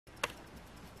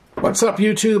What's up,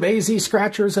 YouTube? AZ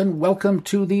Scratchers, and welcome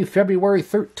to the February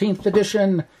 13th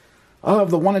edition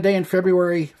of the One a Day in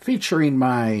February, featuring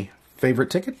my favorite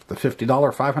ticket, the $50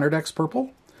 500X Purple.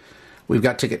 We've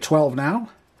got ticket 12 now,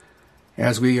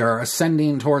 as we are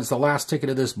ascending towards the last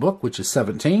ticket of this book, which is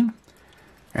 17,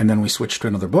 and then we switch to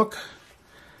another book.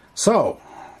 So,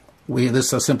 this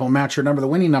is a simple match your number, the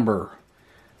winning number.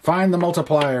 Find the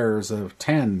multipliers of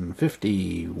 10,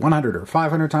 50, 100, or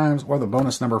 500 times, or the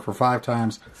bonus number for 5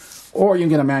 times, or you can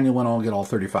get a manual and I'll get all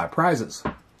 35 prizes.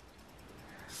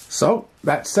 So,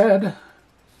 that said,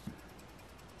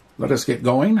 let us get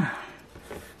going. I'm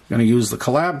going to use the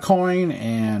collab coin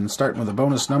and starting with a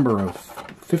bonus number of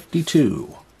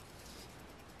 52.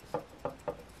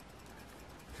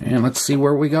 And let's see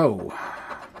where we go.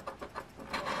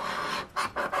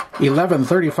 11,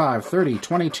 35, 30,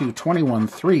 22, 21,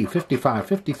 3, 55,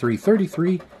 53,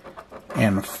 33,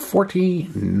 and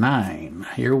 49.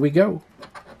 Here we go.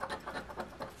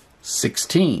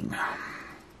 16,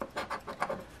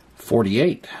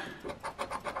 48,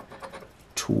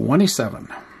 27,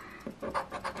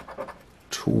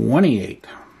 28,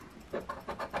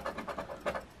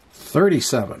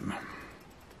 37,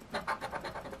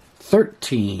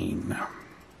 13,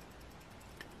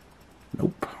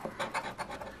 nope,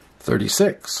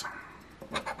 36,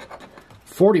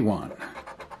 41,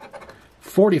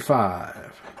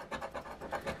 45,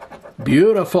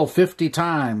 beautiful 50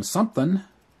 times something.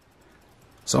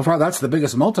 So far, that's the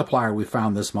biggest multiplier we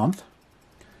found this month.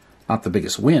 Not the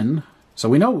biggest win. So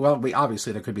we know, well,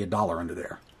 obviously there could be $1 under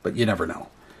there, but you never know.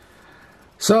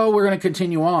 So we're going to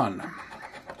continue on.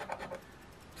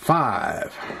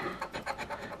 5.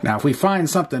 Now, if we find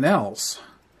something else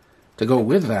to go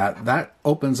with that, that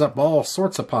opens up all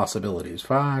sorts of possibilities.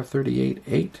 5, 38,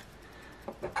 8.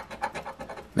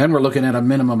 Then we're looking at a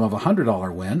minimum of a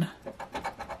 $100 win.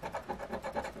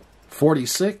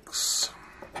 46,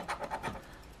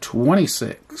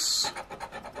 26,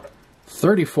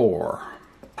 34,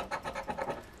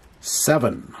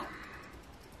 7.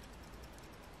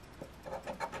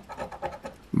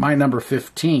 My number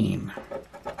 15.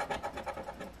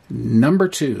 Number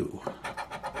 2.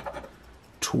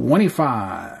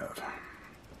 25,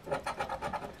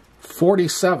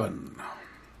 47,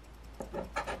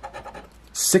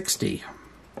 60,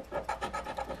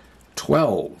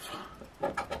 12,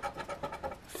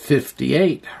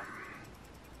 58,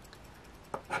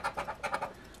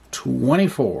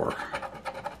 24,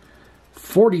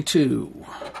 42,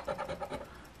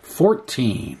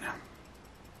 14,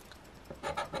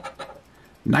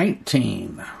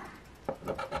 19,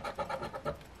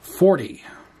 40,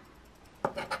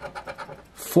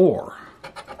 4,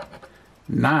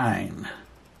 9,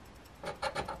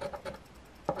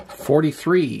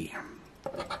 43,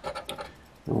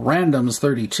 randoms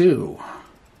 32,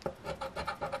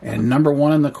 and number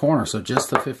 1 in the corner, so just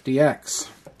the 50X.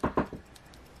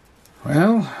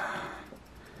 Well,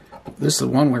 this is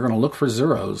one we're going to look for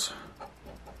zeros.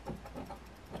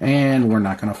 And we're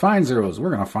not going to find zeros. We're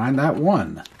going to find that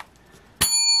 1.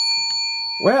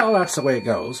 Well, that's the way it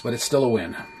goes, but it's still a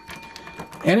win.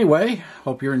 Anyway,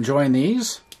 hope you're enjoying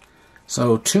these.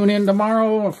 So tune in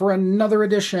tomorrow for another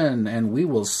edition, and we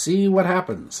will see what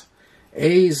happens.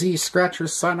 AZ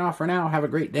Scratchers sign off for now. Have a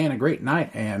great day and a great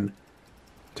night, and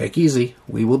take easy.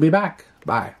 We will be back.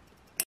 Bye.